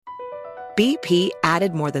BP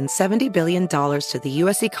added more than $70 billion to the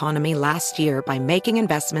U.S. economy last year by making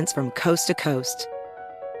investments from coast to coast.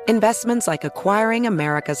 Investments like acquiring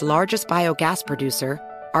America's largest biogas producer,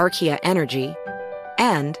 Archaea Energy,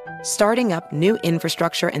 and starting up new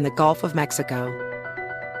infrastructure in the Gulf of Mexico.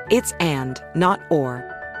 It's and, not or.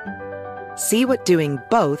 See what doing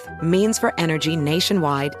both means for energy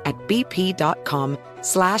nationwide at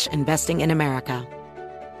bp.com/investing in America.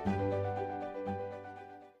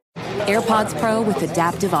 AirPods Pro with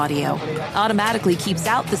adaptive audio automatically keeps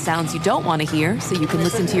out the sounds you don't want to hear so you can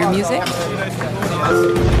listen to your music,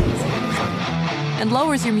 and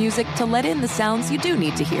lowers your music to let in the sounds you do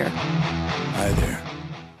need to hear. Hi there.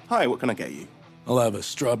 Hi, what can I get you? I'll have a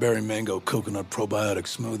strawberry mango coconut probiotic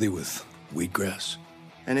smoothie with wheatgrass.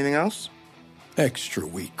 Anything else? Extra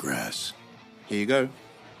wheatgrass. Here you go.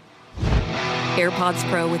 AirPods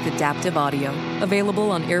Pro with adaptive audio.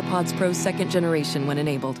 Available on AirPods Pro 2nd generation when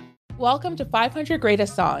enabled. Welcome to 500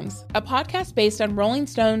 Greatest Songs, a podcast based on Rolling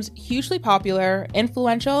Stone's hugely popular,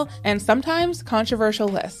 influential, and sometimes controversial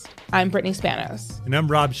list. I'm Brittany Spanos. And I'm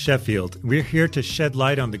Rob Sheffield. We're here to shed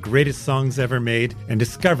light on the greatest songs ever made and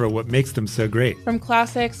discover what makes them so great. From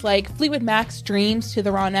classics like Fleetwood Mac's Dreams to the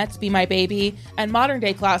Ronettes' Be My Baby, and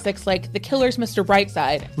modern-day classics like The Killer's Mr.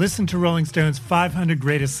 Brightside. Listen to Rolling Stone's 500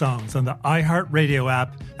 Greatest Songs on the iHeartRadio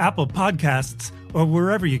app, Apple Podcasts, or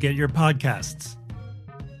wherever you get your podcasts.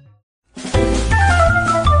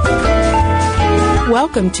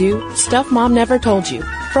 Welcome to Stuff Mom Never Told You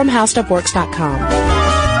from HowStuffWorks.com.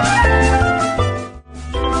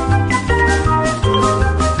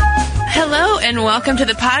 Hello and welcome to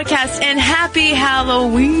the podcast and happy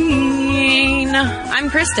Halloween. I'm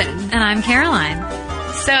Kristen. And I'm Caroline.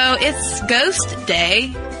 So it's Ghost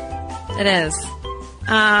Day. It is.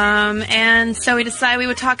 And so we decided we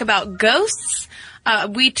would talk about ghosts.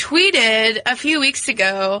 We tweeted a few weeks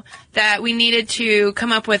ago that we needed to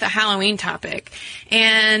come up with a Halloween topic.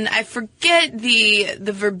 And I forget the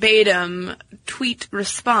verbatim tweet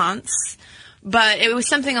response, but it was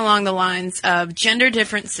something along the lines of gender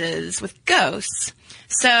differences with ghosts.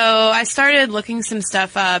 So I started looking some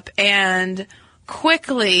stuff up and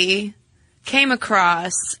quickly came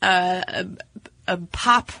across a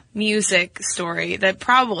pop music story that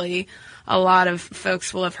probably a lot of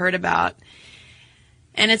folks will have heard about.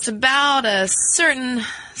 And it's about a certain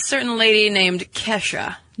lady named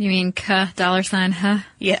Kesha. You mean $?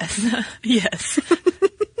 Yes. Yes.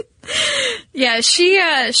 Yeah,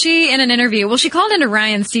 she in an interview, well, she called into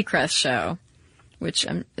Ryan Seacrest's show, which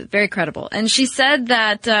very credible. And she said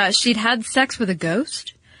that she'd had sex with a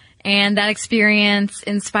ghost, and that experience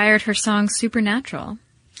inspired her song Supernatural.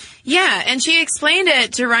 Yeah, and she explained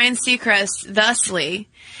it to Ryan Seacrest thusly.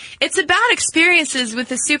 It's about experiences with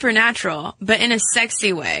the supernatural, but in a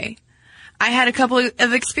sexy way. I had a couple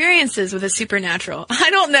of experiences with a supernatural.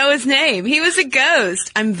 I don't know his name. He was a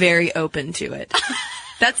ghost. I'm very open to it.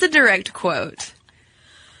 That's a direct quote.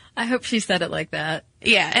 I hope she said it like that.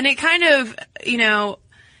 Yeah, and it kind of, you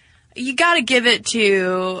gotta give it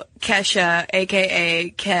to Kesha,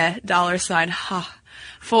 aka Ke, $,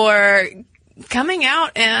 for coming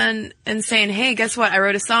out and saying, hey, guess what? I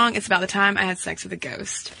wrote a song. It's about the time I had sex with a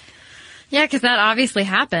ghost. Yeah, because that obviously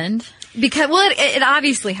happened. It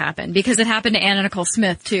obviously happened because it happened to Anna Nicole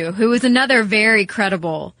Smith, too, who was another very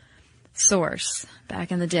credible source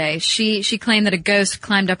back in the day. She claimed that a ghost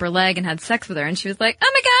climbed up her leg and had sex with her, and she was like,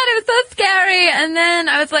 oh my God, it was so scary. And then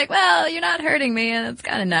I was like, well, you're not hurting me, and it's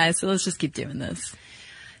kind of nice, so let's just keep doing this.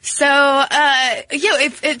 So,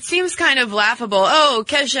 it seems kind of laughable. Oh,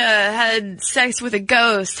 Kesha had sex with a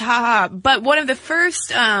ghost, haha. But one of the first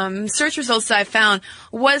search results that I found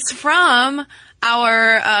was from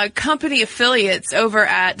our company affiliates over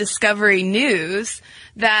at Discovery News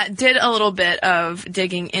that did a little bit of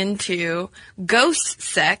digging into ghost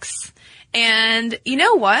sex. And you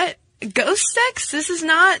know what? Ghost sex, this is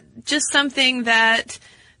not just something that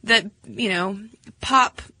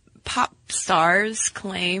pop stars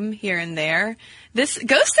claim here and there. This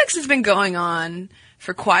ghost sex has been going on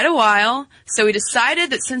for quite a while, so we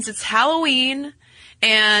decided that since it's Halloween,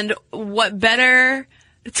 and what better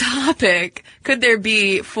topic could there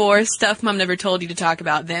be for Stuff Mom Never Told You to talk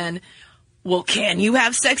about than, well, can you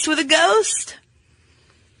have sex with a ghost?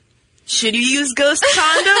 Should you use ghost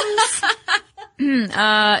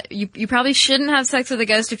condoms? You probably shouldn't have sex with a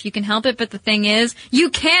ghost if you can help it, but the thing is, you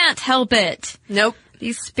can't help it. Nope.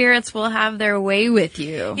 These spirits will have their way with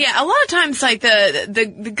you. Yeah, a lot of times, like,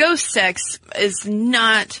 the ghost sex is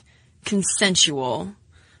not consensual.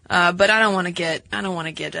 But I don't want to get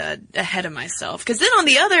ahead of myself. Cause then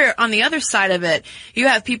on the other side of it, you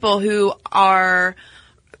have people who are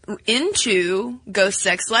into ghost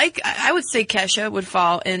sex. Like, I would say Kesha would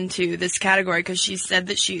fall into this category because she said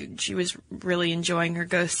that she was really enjoying her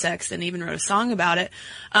ghost sex and even wrote a song about it.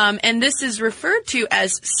 And this is referred to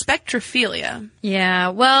as spectrophilia. Yeah,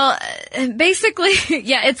 well, basically,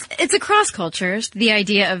 yeah, it's across cultures, the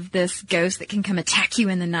idea of this ghost that can come attack you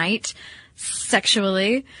in the night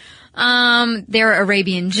sexually. There are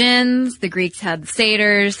Arabian jinns, the Greeks had the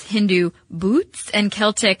satyrs, Hindu bhoots, and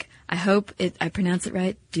Celtic, I hope I pronounce it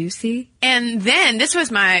right, Dusi. And then this is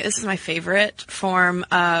my favorite form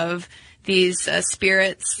of these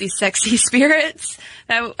spirits, these sexy spirits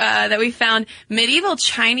that we found. Medieval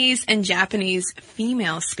Chinese and Japanese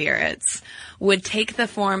female spirits would take the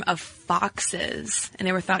form of foxes, and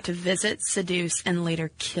they were thought to visit, seduce, and later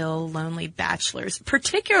kill lonely bachelors,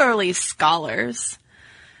 particularly scholars.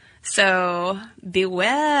 So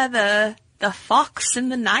beware the fox in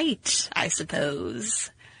the night, I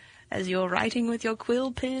suppose, as you're writing with your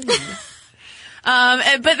quill pen.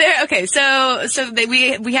 But there, okay, so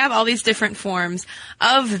we have all these different forms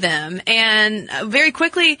of them, and very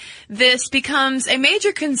quickly this becomes a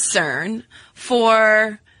major concern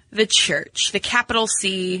for the church, the capital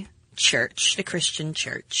C church, the Christian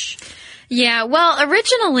church. Yeah, well,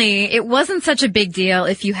 originally it wasn't such a big deal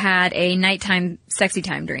if you had a nighttime sexy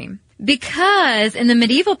time dream. Because in the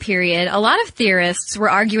medieval period, a lot of theorists were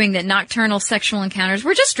arguing that nocturnal sexual encounters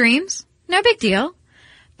were just dreams. No big deal.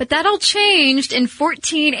 But that all changed in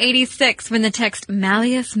 1486 when the text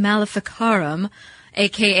Malleus Maleficarum,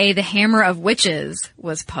 aka the Hammer of Witches,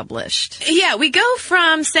 was published. Yeah, we go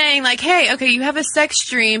from saying like, hey, okay, you have a sex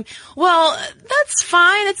dream. Well, that's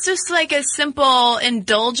fine. It's just like a simple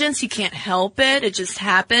indulgence. You can't help it. It just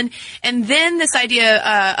happened. And then this idea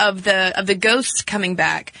of the ghost coming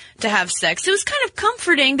back to have sex. It was kind of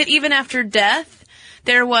comforting that even after death,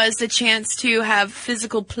 there was a chance to have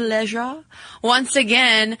physical pleasure once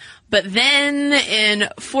again. But then in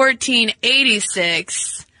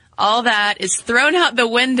 1486, all that is thrown out the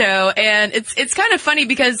window, and it's kind of funny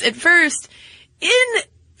because at first, in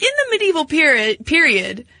the medieval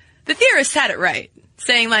period, the theorists had it right,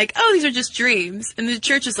 saying like, oh, these are just dreams, and the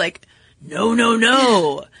church is like,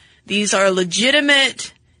 no, these are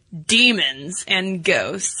legitimate demons and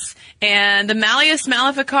ghosts. And the Malleus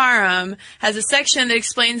Maleficarum has a section that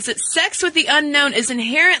explains that sex with the unknown is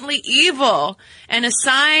inherently evil and a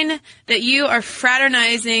sign that you are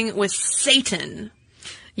fraternizing with Satan.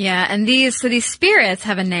 Yeah, and these spirits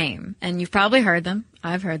have a name, and you've probably heard them.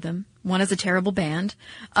 I've heard them. One is a terrible band.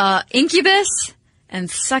 Incubus and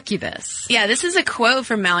Succubus. Yeah, this is a quote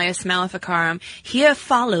from Malleus Maleficarum. Here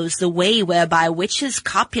follows the way whereby witches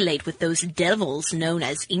copulate with those devils known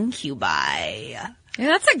as incubi. Yeah,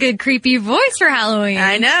 that's a good creepy voice for Halloween.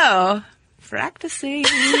 I know. Practicing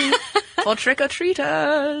for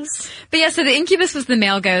trick-or-treaters. But yeah, so the incubus was the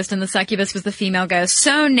male ghost and the succubus was the female ghost.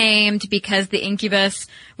 So named because the incubus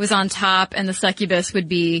was on top and the succubus would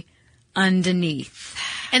be underneath.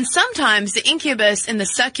 And sometimes the incubus and the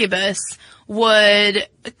succubus would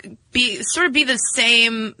be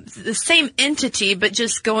the same entity, but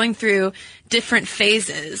just going through different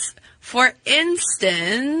phases. For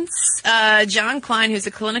instance, John Klein, who's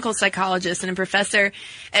a clinical psychologist and a professor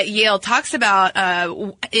at Yale, talks about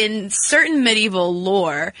in certain medieval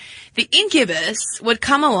lore, the incubus would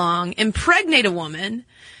come along, impregnate a woman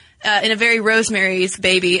in a very Rosemary's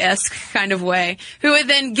Baby-esque kind of way, who would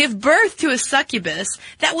then give birth to a succubus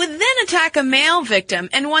that would then attack a male victim.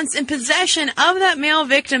 And once in possession of that male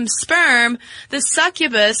victim's sperm, the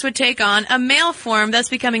succubus would take on a male form, thus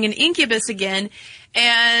becoming an incubus again.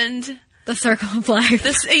 And the circle of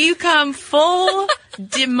life. You come full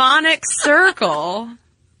demonic circle.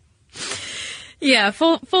 Yeah,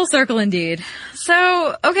 full circle indeed.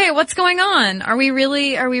 So, okay, what's going on? Are we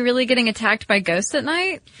really getting attacked by ghosts at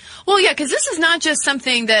night? Well, yeah, because this is not just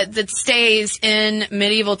something that stays in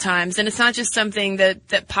medieval times, and it's not just something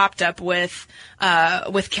that popped up with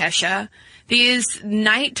Kesha. These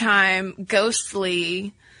nighttime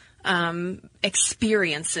ghostly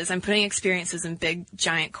experiences, I'm putting experiences in big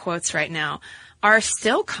giant quotes right now, are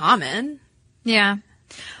still common. Yeah.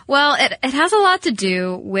 Well, it has a lot to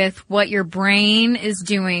do with what your brain is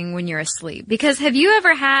doing when you're asleep. Because have you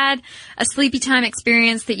ever had a sleepy time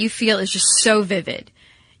experience that you feel is just so vivid?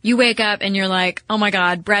 You wake up and you're like, oh my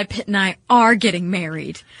God, Brad Pitt and I are getting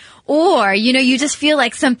married. Or, you just feel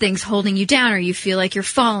like something's holding you down, or you feel like you're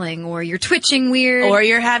falling, or you're twitching weird. Or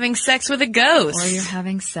you're having sex with a ghost.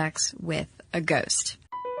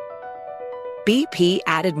 BP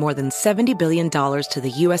added more than $70 billion to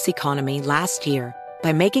the U.S. economy last year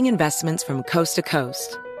by making investments from coast to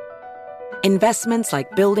coast. Investments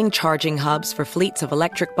like building charging hubs for fleets of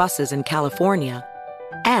electric buses in California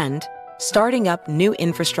and starting up new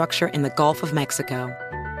infrastructure in the Gulf of Mexico.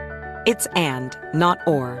 It's and, not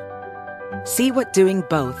or. See what doing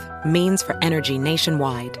both means for energy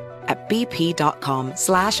nationwide at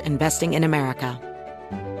bp.com/investing in America.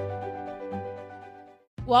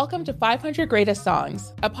 Welcome to 500 Greatest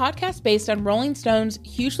Songs, a podcast based on Rolling Stone's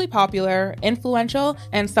hugely popular, influential,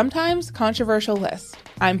 and sometimes controversial list.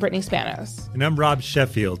 I'm Brittany Spanos. And I'm Rob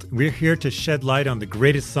Sheffield. We're here to shed light on the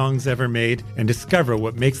greatest songs ever made and discover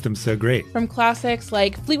what makes them so great. From classics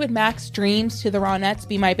like Fleetwood Mac's Dreams to the Ronettes'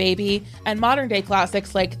 Be My Baby, and modern-day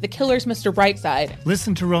classics like The Killers' Mr. Brightside.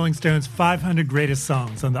 Listen to Rolling Stone's 500 Greatest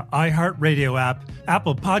Songs on the iHeartRadio app,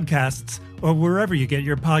 Apple Podcasts, or wherever you get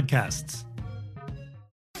your podcasts.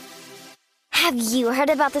 Have you heard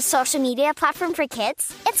about the social media platform for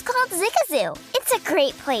kids? It's called Zigazoo. It's a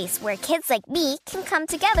great place where kids like me can come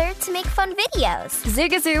together to make fun videos.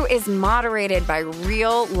 Zigazoo is moderated by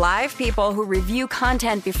real, live people who review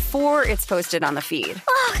content before it's posted on the feed.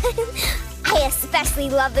 Oh, I especially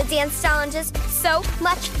love the dance challenges. So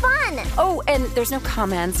much fun. Oh, and there's no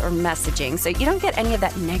comments or messaging, so you don't get any of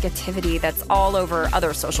that negativity that's all over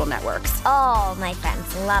other social networks. Oh, my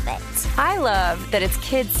friends love it. I love that it's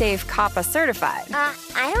KidSafe COPPA certified.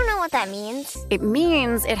 I don't know what that means. It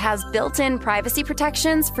means it has built-in privacy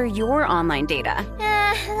protections for your online data.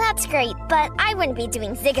 That's great, but I wouldn't be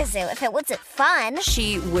doing Zigazoo if it wasn't fun.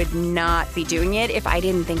 She would not be doing it if I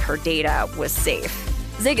didn't think her data was safe.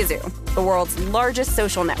 Zigazoo, the world's largest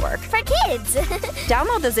social network. For kids.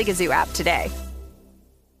 Download the Zigazoo app today.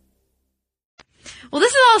 Well,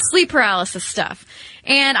 this is all sleep paralysis stuff.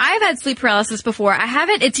 And I've had sleep paralysis before. I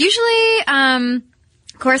haven't. It's usually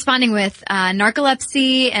corresponding with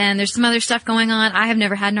narcolepsy, and there's some other stuff going on. I have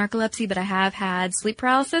never had narcolepsy, but I have had sleep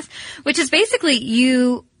paralysis, which is basically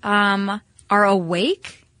you are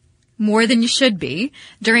awake more than you should be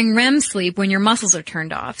during REM sleep when your muscles are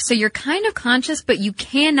turned off. So you're kind of conscious, but you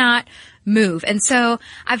cannot move. And so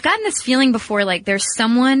I've gotten this feeling before, like there's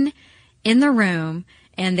someone in the room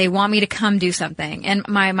and they want me to come do something. And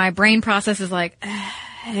my brain process is like,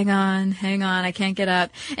 hang on, I can't get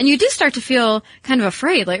up. And you do start to feel kind of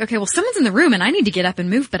afraid, like, okay, well, someone's in the room and I need to get up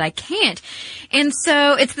and move, but I can't. And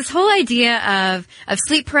so it's this whole idea of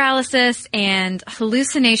sleep paralysis and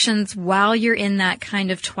hallucinations while you're in that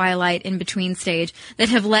kind of twilight in between stage that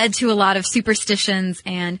have led to a lot of superstitions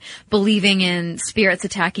and believing in spirits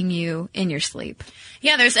attacking you in your sleep.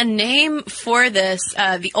 Yeah, there's a name for this,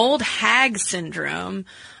 the old hag syndrome.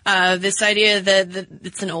 This idea that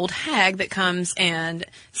it's an old hag that comes and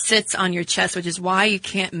sits on your chest, which is why you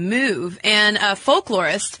can't move. And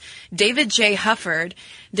folklorist David J. Hufford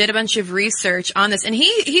did a bunch of research on this, and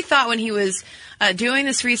he thought when he was doing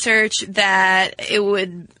this research that it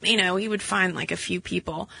would, he would find like a few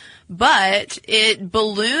people. But it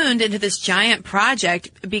ballooned into this giant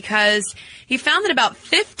project because he found that about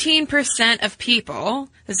 15% of people,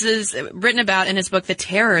 this is written about in his book, The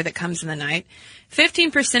Terror That Comes in the Night,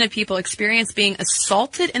 15% of people experience being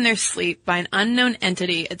assaulted in their sleep by an unknown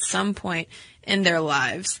entity at some point in their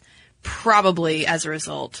lives, probably as a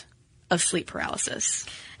result of sleep paralysis.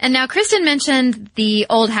 And now Kristen mentioned the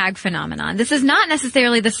old hag phenomenon. This is not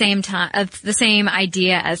necessarily the same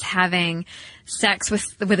idea as having sex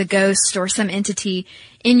with a ghost or some entity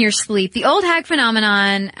in your sleep. The old hag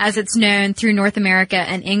phenomenon, as it's known through North America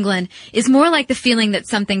and England, is more like the feeling that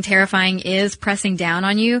something terrifying is pressing down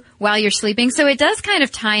on you while you're sleeping. So it does kind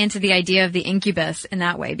of tie into the idea of the incubus in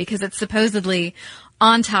that way, because it's supposedly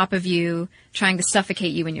on top of you, trying to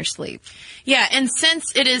suffocate you in your sleep. Yeah, and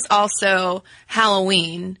since it is also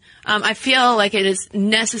Halloween, I feel like it is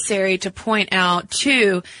necessary to point out,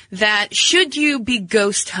 too, that should you be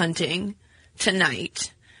ghost hunting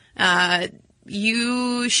tonight,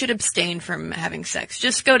 you should abstain from having sex.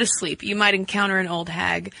 Just go to sleep. You might encounter an old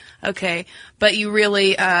hag, okay? But you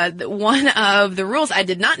really, one of the rules, I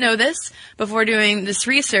did not know this before doing this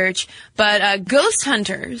research, but ghost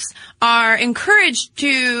hunters are encouraged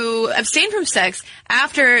to abstain from sex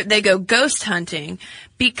after they go ghost hunting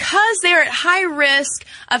because they are at high risk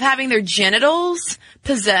of having their genitals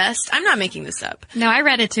possessed. I'm not making this up. No, I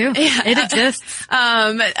read it too. Yeah. It exists.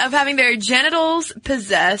 Of having their genitals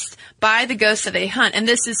possessed by the ghosts that they hunt. And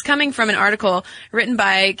this is coming from an article written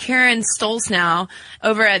by Karen Stolznow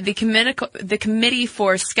over at the Committee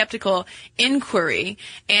for Skeptical Inquiry.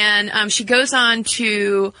 And she goes on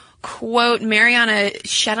to quote Mariana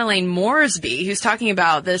Chatelaine Moresby, who's talking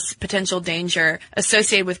about this potential danger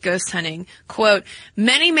associated with ghost hunting. Quote,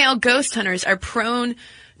 many male ghost hunters are prone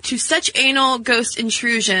to such anal ghost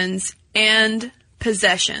intrusions and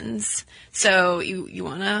possessions. So you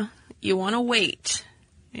wanna wait,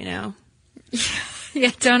 you know?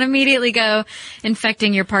 Yeah, don't immediately go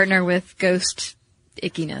infecting your partner with ghost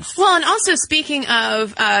ickiness. Well, and also speaking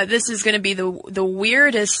of, this is going to be the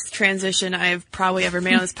weirdest transition I've probably ever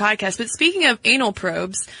made on this podcast, but speaking of anal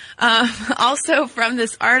probes, also from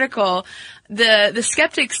this article, the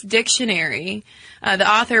Skeptics Dictionary, the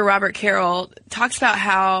author Robert Carroll talks about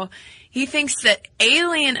how he thinks that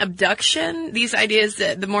alien abduction, these ideas,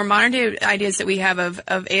 the more modern day ideas that we have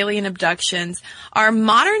of alien abductions, are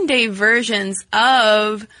modern day versions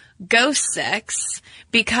of ghost sex,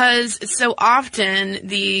 because so often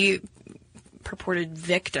the purported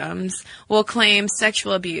victims will claim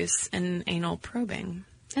sexual abuse and anal probing.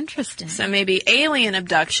 Interesting. So maybe alien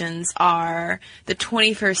abductions are the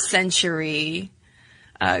 21st century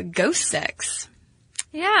ghost sex.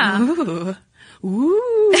 Yeah. Ooh.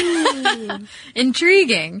 Ooh.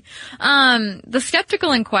 Intriguing. The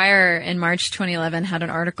Skeptical Inquirer in March 2011 had an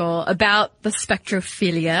article about the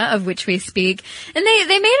spectrophilia of which we speak, and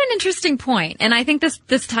they made an interesting point, and I think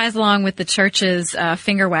this ties along with the church's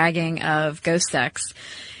finger wagging of ghost sex.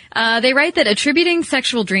 They write that attributing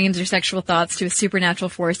sexual dreams or sexual thoughts to a supernatural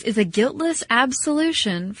force is a guiltless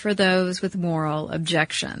absolution for those with moral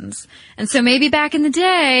objections. And so maybe back in the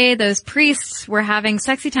day, those priests were having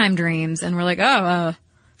sexy time dreams and were like, I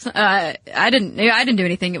didn't do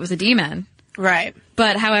anything. It was a demon. Right.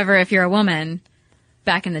 But however, if you're a woman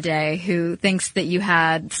back in the day who thinks that you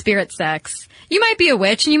had spirit sex, you might be a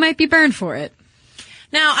witch and you might be burned for it.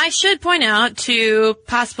 Now, I should point out to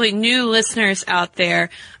possibly new listeners out there,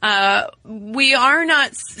 we are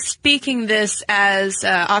not speaking this as,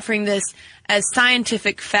 offering this as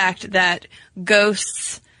scientific fact that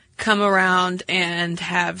ghosts come around and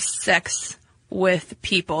have sex with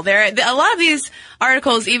people. A lot of these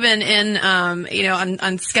articles, even in,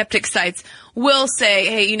 on skeptic sites, will say,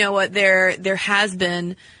 hey, you know what, there has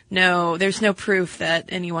been there's no proof that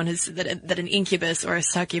anyone that an incubus or a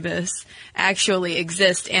succubus actually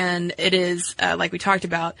exists, and it is, like we talked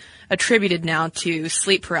about, attributed now to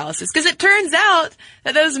sleep paralysis. Because it turns out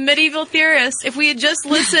that those medieval theorists, if we had just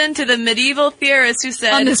listened to the medieval theorists who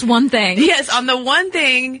said... On this one thing. Yes, on the one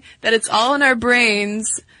thing, that it's all in our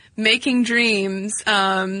brains, making dreams,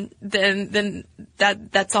 then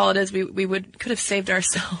that's all it is. We could have saved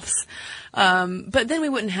ourselves. But then we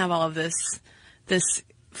wouldn't have all of this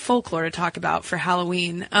folklore to talk about for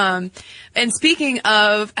Halloween. And speaking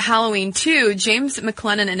of Halloween too, James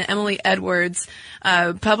McLennan and Emily Edwards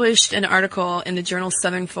published an article in the journal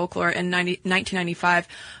Southern Folklore in 1995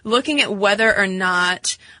 looking at whether or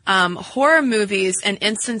not horror movies and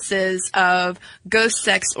instances of ghost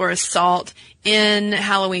sex or assault in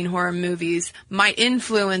Halloween horror movies might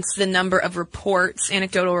influence the number of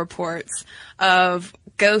anecdotal reports of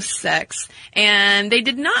ghost sex, and they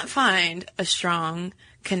did not find a strong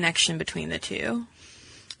connection between the two.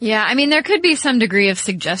 Yeah, I mean, there could be some degree of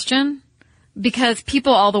suggestion because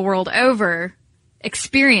people all the world over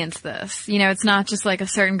experience this. You know, it's not just like a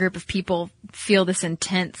certain group of people feel this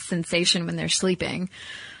intense sensation when they're sleeping.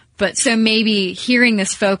 But so maybe hearing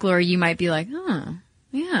this folklore, you might be like,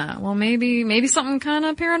 yeah, well, maybe something kind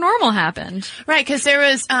of paranormal happened. Right, because there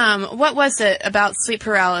was, what was it about sleep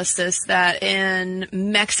paralysis that in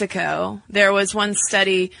Mexico, there was one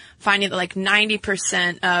study finding that like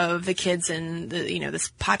 90% of the kids in this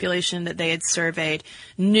population that they had surveyed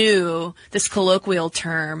knew this colloquial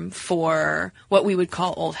term for what we would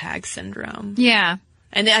call old hag syndrome. Yeah.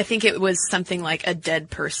 And I think it was something like a dead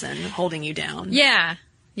person holding you down. Yeah.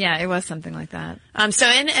 Yeah, it was something like that. So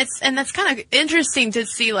that's kind of interesting to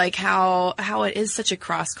see like how it is such a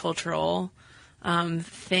cross-cultural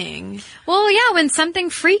thing. Well, yeah, when something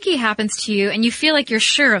freaky happens to you and you feel like you're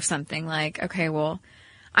sure of something, like, okay, well,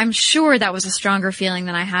 I'm sure that was a stronger feeling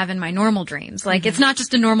than I have in my normal dreams. Like, It's not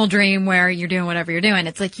just a normal dream where you're doing whatever you're doing.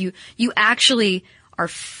 It's like you actually are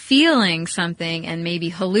feeling something and maybe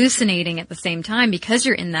hallucinating at the same time because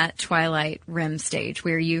you're in that twilight REM stage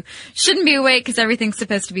where you shouldn't be awake because everything's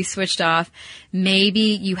supposed to be switched off.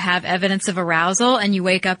 Maybe you have evidence of arousal and you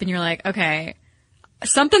wake up and you're like, okay,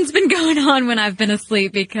 something's been going on when I've been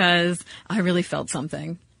asleep because I really felt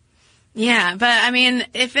something. Yeah, but I mean,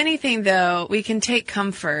 if anything though, we can take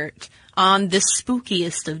comfort on the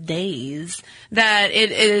spookiest of days that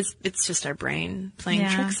it's just our brain playing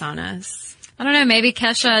tricks on us. I don't know, maybe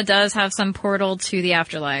Kesha does have some portal to the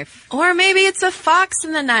afterlife. Or maybe it's a fox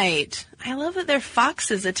in the night. I love that they're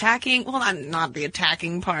foxes attacking, well, not the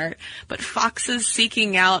attacking part, but foxes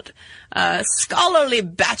seeking out scholarly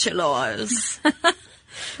bachelors.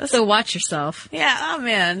 So watch yourself. Yeah, oh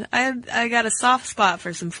man, I got a soft spot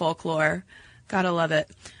for some folklore. Gotta love it.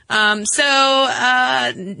 So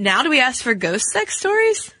now do we ask for ghost sex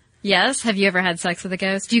stories? Yes. Have you ever had sex with a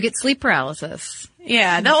ghost? Do you get sleep paralysis?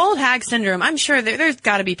 Yeah, the old hag syndrome. I'm sure there's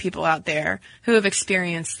got to be people out there who have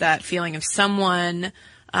experienced that feeling of someone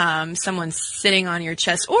sitting on your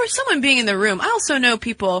chest or someone being in the room. I also know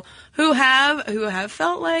people who have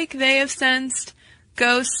felt like they have sensed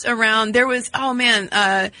ghosts around. There was,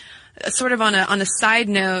 sort of on a side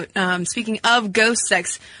note, speaking of ghost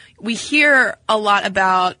sex, we hear a lot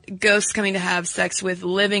about ghosts coming to have sex with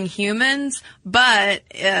living humans, but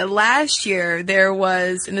last year there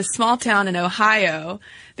was, in a small town in Ohio,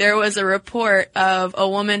 there was a report of a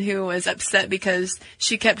woman who was upset because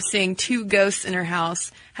she kept seeing two ghosts in her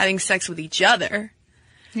house having sex with each other.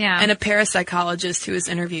 Yeah. And a parapsychologist who was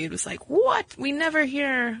interviewed was like, what? We never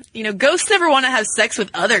hear, ghosts never want to have sex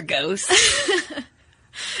with other ghosts.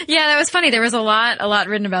 Yeah, that was funny. There was a lot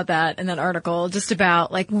written about that in that article, just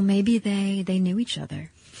about maybe they knew each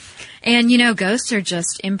other. And, ghosts are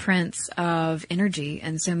just imprints of energy.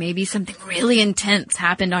 And so maybe something really intense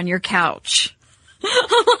happened on your couch a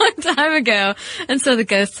long time ago. And so the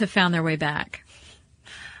ghosts have found their way back.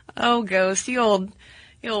 Oh, ghosts, you old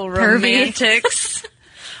romantics.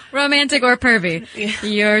 Romantic or pervy. Yeah.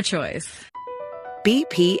 Your choice.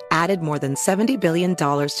 BP added more than $70 billion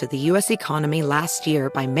to the U.S. economy last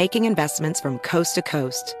year by making investments from coast to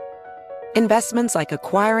coast. Investments like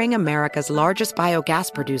acquiring America's largest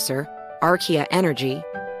biogas producer, Archaea Energy,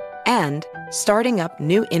 and starting up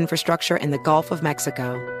new infrastructure in the Gulf of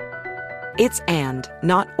Mexico. It's and,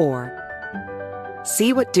 not or.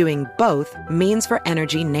 See what doing both means for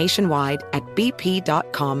energy nationwide at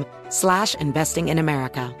bp.com/investing in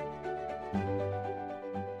America.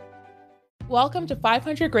 Welcome to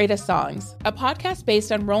 500 Greatest Songs, a podcast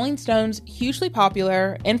based on Rolling Stone's hugely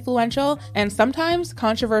popular, influential, and sometimes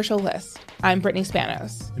controversial list. I'm Brittany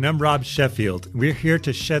Spanos. And I'm Rob Sheffield. We're here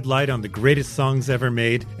to shed light on the greatest songs ever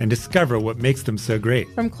made and discover what makes them so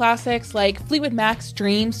great. From classics like Fleetwood Mac's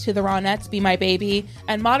Dreams to the Ronettes' Be My Baby,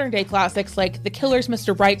 and modern-day classics like The Killer's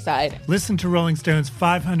Mr. Brightside. Listen to Rolling Stone's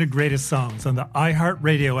 500 Greatest Songs on the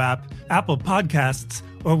iHeartRadio app, Apple Podcasts,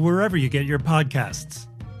 or wherever you get your podcasts.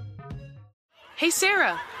 Hey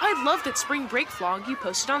Sarah, I love that spring break vlog you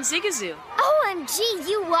posted on Zigazoo. OMG,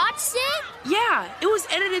 you watched it? Yeah, it was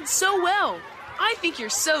edited so well. I think you're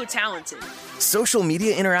so talented. Social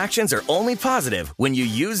media interactions are only positive when you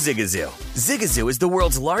use Zigazoo. Zigazoo is the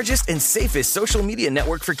world's largest and safest social media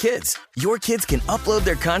network for kids. Your kids can upload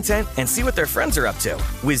their content and see what their friends are up to.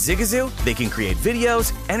 With Zigazoo, they can create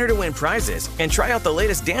videos, enter to win prizes, and try out the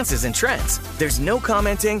latest dances and trends. There's no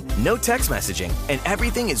commenting, no text messaging, and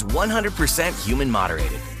everything is 100% human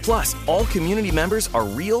moderated. Plus, all community members are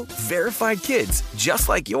real, verified kids just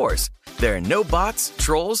like yours. There are no bots,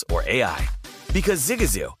 trolls, or AI. Because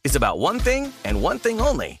Zigazoo is about one thing and one thing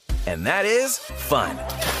only, and that is fun.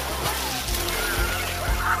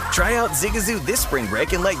 Try out Zigazoo this spring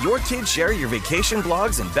break and let your kids share your vacation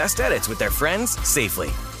blogs and best edits with their friends safely.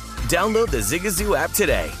 Download the Zigazoo app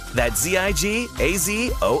today. That's Zigazoo.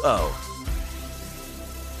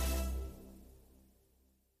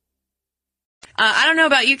 I don't know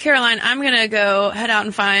about you, Caroline. I'm going to go head out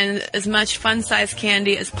and find as much fun-sized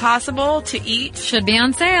candy as possible to eat. Should be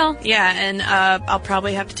on sale. Yeah, and I'll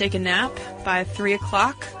probably have to take a nap by 3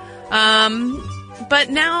 o'clock. But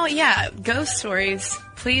now, ghost stories.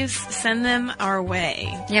 Please send them our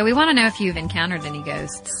way. Yeah, we want to know if you've encountered any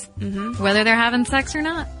ghosts. Mm-hmm. Whether they're having sex or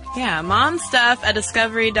not. Yeah,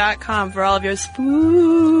 momstuff@discovery.com for all of your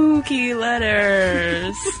spooky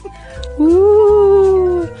letters.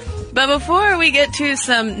 Ooh. But before we get to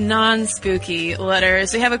some non-spooky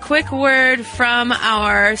letters, we have a quick word from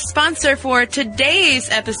our sponsor for today's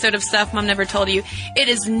episode of Stuff Mom Never Told You. It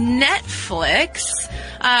is Netflix.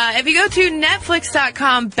 If you go to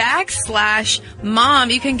netflix.com/mom,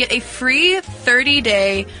 you can get a free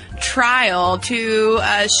 30-day trial to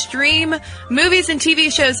stream movies and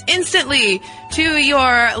TV shows instantly to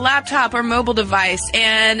your laptop or mobile device.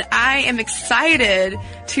 And I am excited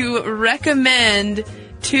to recommend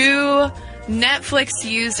to Netflix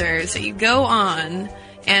users that you go on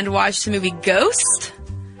and watch the movie Ghost,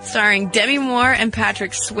 starring Demi Moore and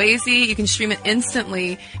Patrick Swayze. You can stream it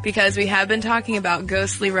instantly because we have been talking about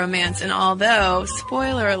ghostly romance, and although,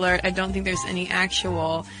 spoiler alert, I don't think there's any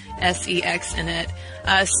actual sex in it,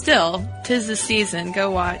 still, 'tis the season.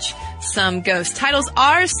 Go watch some Ghost. Titles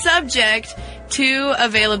are subject to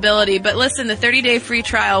availability, but listen, the 30-day free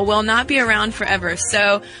trial will not be around forever,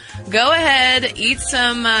 so go ahead, eat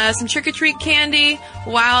some trick-or-treat candy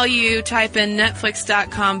while you type in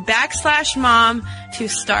netflix.com/mom to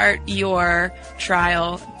start your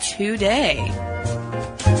trial today.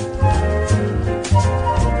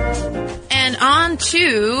 And on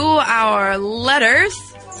to our letters.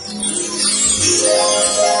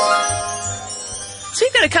 So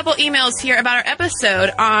we've got a couple emails here about our episode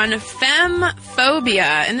on femphobia,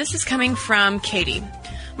 and this is coming from Katie.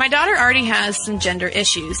 My daughter already has some gender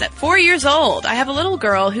issues. At 4 years old, I have a little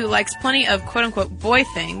girl who likes plenty of quote-unquote boy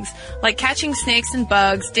things, like catching snakes and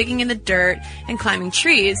bugs, digging in the dirt, and climbing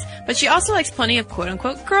trees, but she also likes plenty of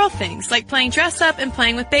quote-unquote girl things, like playing dress up and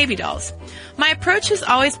playing with baby dolls. My approach has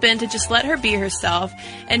always been to just let her be herself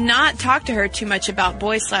and not talk to her too much about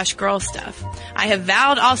boy/girl stuff. I have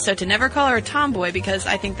vowed also to never call her a tomboy because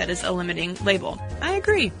I think that is a limiting label. I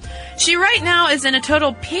agree. She right now is in a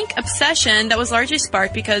total pink obsession that was largely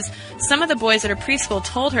sparked because some of the boys at her preschool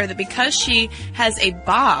told her that because she has a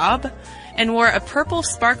bob and wore a purple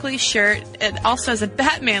sparkly shirt and also has a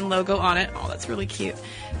Batman logo on it, oh, that's really cute,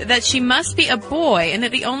 that she must be a boy and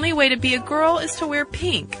that the only way to be a girl is to wear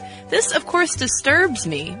pink. This, of course, disturbs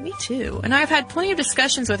me. Me too. And I've had plenty of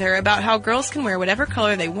discussions with her about how girls can wear whatever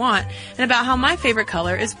color they want and about how my favorite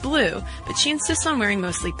color is blue, but she insists on wearing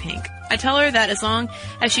mostly pink. I tell her that as long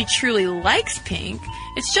as she truly likes pink,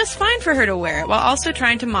 it's just fine for her to wear it while also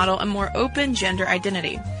trying to model a more open gender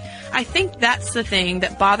identity. I think that's the thing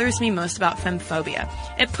that bothers me most about femphobia.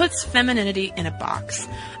 It puts femininity in a box.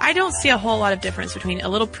 I don't see a whole lot of difference between a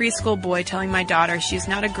little preschool boy telling my daughter she's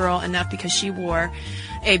not a girl enough because she wore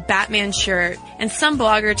a Batman shirt and some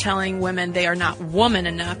blogger telling women they are not woman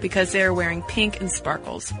enough because they are wearing pink and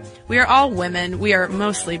sparkles. We are all women. We are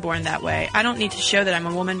mostly born that way. I don't need to show that I'm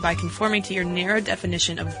a woman by conforming to your narrow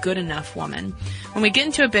definition of good enough woman. When we get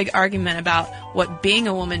into a big argument about what being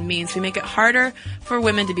a woman means, we make it harder for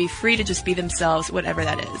women to be free to just be themselves, whatever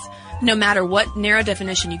that is. No matter what narrow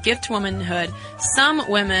definition you give to womanhood, some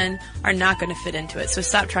women are not going to fit into it. So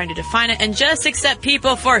stop trying to define it and just accept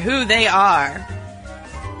people for who they are.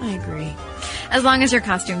 I agree. As long as your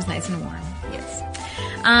costume's nice and warm. Yes.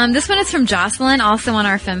 This one is from Jocelyn, also on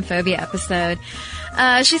our femphobia episode.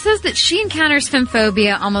 She says that she encounters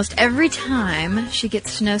femphobia almost every time she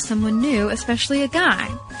gets to know someone new, especially a guy.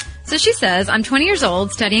 So she says, I'm 20 years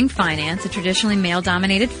old, studying finance, a traditionally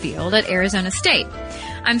male-dominated field at Arizona State.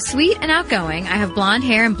 I'm sweet and outgoing. I have blonde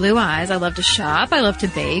hair and blue eyes. I love to shop. I love to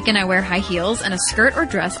bake, and I wear high heels and a skirt or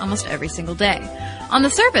dress almost every single day. On the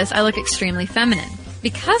surface, I look extremely feminine.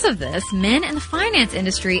 Because of this, men in the finance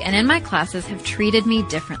industry and in my classes have treated me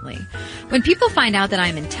differently. When people find out that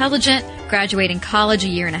I'm intelligent, graduating college a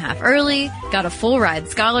year and a half early, got a full ride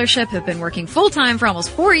scholarship, have been working full-time for almost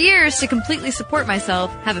 4 years to completely support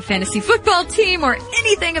myself, have a fantasy football team, or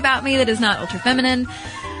anything about me that is not ultra-feminine,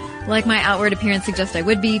 like my outward appearance suggests I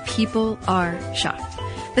would be, people are shocked.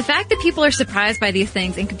 The fact that people are surprised by these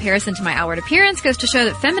things in comparison to my outward appearance goes to show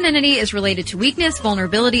that femininity is related to weakness,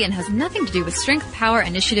 vulnerability, and has nothing to do with strength, power,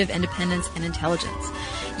 initiative, independence, and intelligence.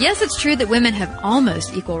 Yes, it's true that women have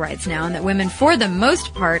almost equal rights now, and that women, for the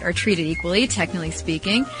most part, are treated equally, technically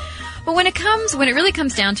speaking. But when it really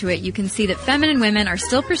comes down to it, you can see that feminine women are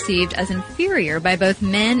still perceived as inferior by both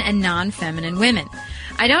men and non-feminine women.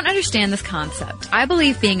 I don't understand this concept. I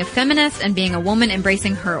believe being a feminist and being a woman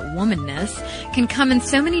embracing her womanness can come in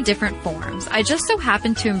so many different forms. I just so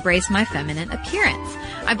happen to embrace my feminine appearance.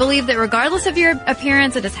 I believe that regardless of your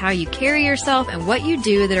appearance, it is how you carry yourself and what you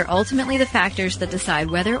do that are ultimately the factors that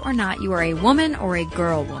decide whether or not you are a woman or a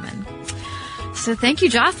girl woman. So thank you,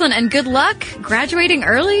 Jocelyn, and good luck graduating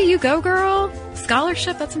early. You go, girl.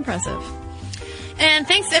 Scholarship, that's impressive. And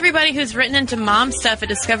thanks to everybody who's written into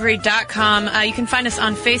momstuff@discovery.com. You can find us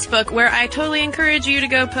on Facebook, where I totally encourage you to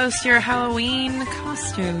go post your Halloween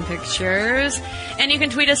costume pictures. And you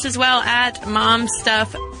can tweet us as well at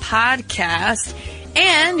momstuffpodcast.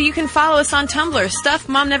 And you can follow us on Tumblr,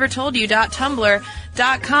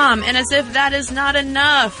 stuffmomnevertoldyou.tumblr.com. And as if that is not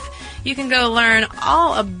enough, you can go learn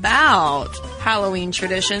all about Halloween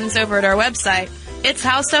traditions over at our website. It's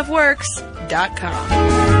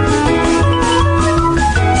howstuffworks.com.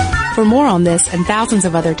 For more on this and thousands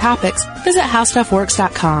of other topics, visit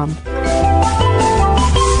howstuffworks.com.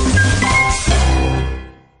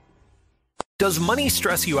 Does money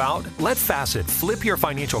stress you out? Let Facet flip your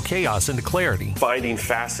financial chaos into clarity. Finding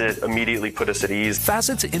Facet immediately put us at ease.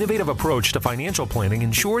 Facet's innovative approach to financial planning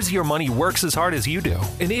ensures your money works as hard as you do,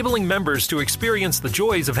 enabling members to experience the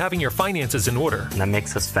joys of having your finances in order. And that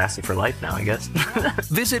makes us Facet for life now, I guess.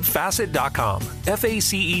 Visit Facet.com,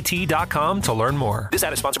 FACET.com to learn more. This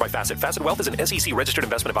ad is sponsored by Facet. Facet Wealth is an SEC registered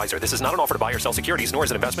investment advisor. This is not an offer to buy or sell securities, nor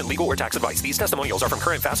is it investment, legal, or tax advice. These testimonials are from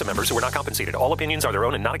current Facet members who are not compensated. All opinions are their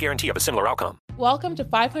own and not a guarantee of a similar outcome. Welcome to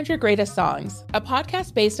 500 Greatest Songs, a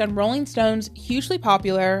podcast based on Rolling Stone's hugely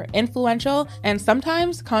popular, influential, and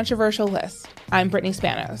sometimes controversial list. I'm Brittany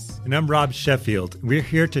Spanos. And I'm Rob Sheffield. We're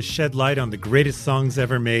here to shed light on the greatest songs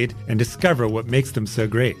ever made and discover what makes them so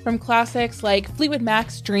great. From classics like Fleetwood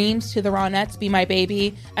Mac's Dreams to the Ronettes' Be My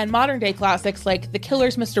Baby, and modern-day classics like The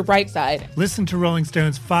Killer's Mr. Brightside. Listen to Rolling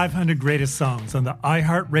Stone's 500 Greatest Songs on the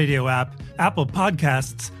iHeartRadio app, Apple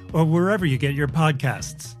Podcasts, or wherever you get your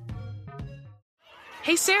podcasts.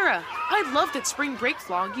 Hey Sarah, I love that spring break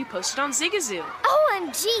vlog you posted on Zigazoo.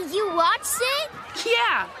 OMG, you watched it?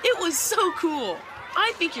 Yeah, it was so cool.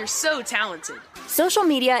 I think you're so talented. Social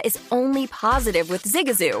media is only positive with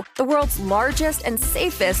Zigazoo, the world's largest and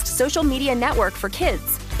safest social media network for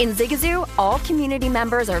kids. In Zigazoo, all community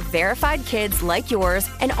members are verified kids like yours,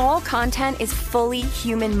 and all content is fully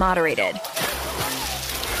human moderated.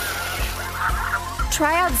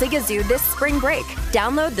 Try out Zigazoo this spring break.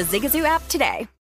 Download the Zigazoo app today.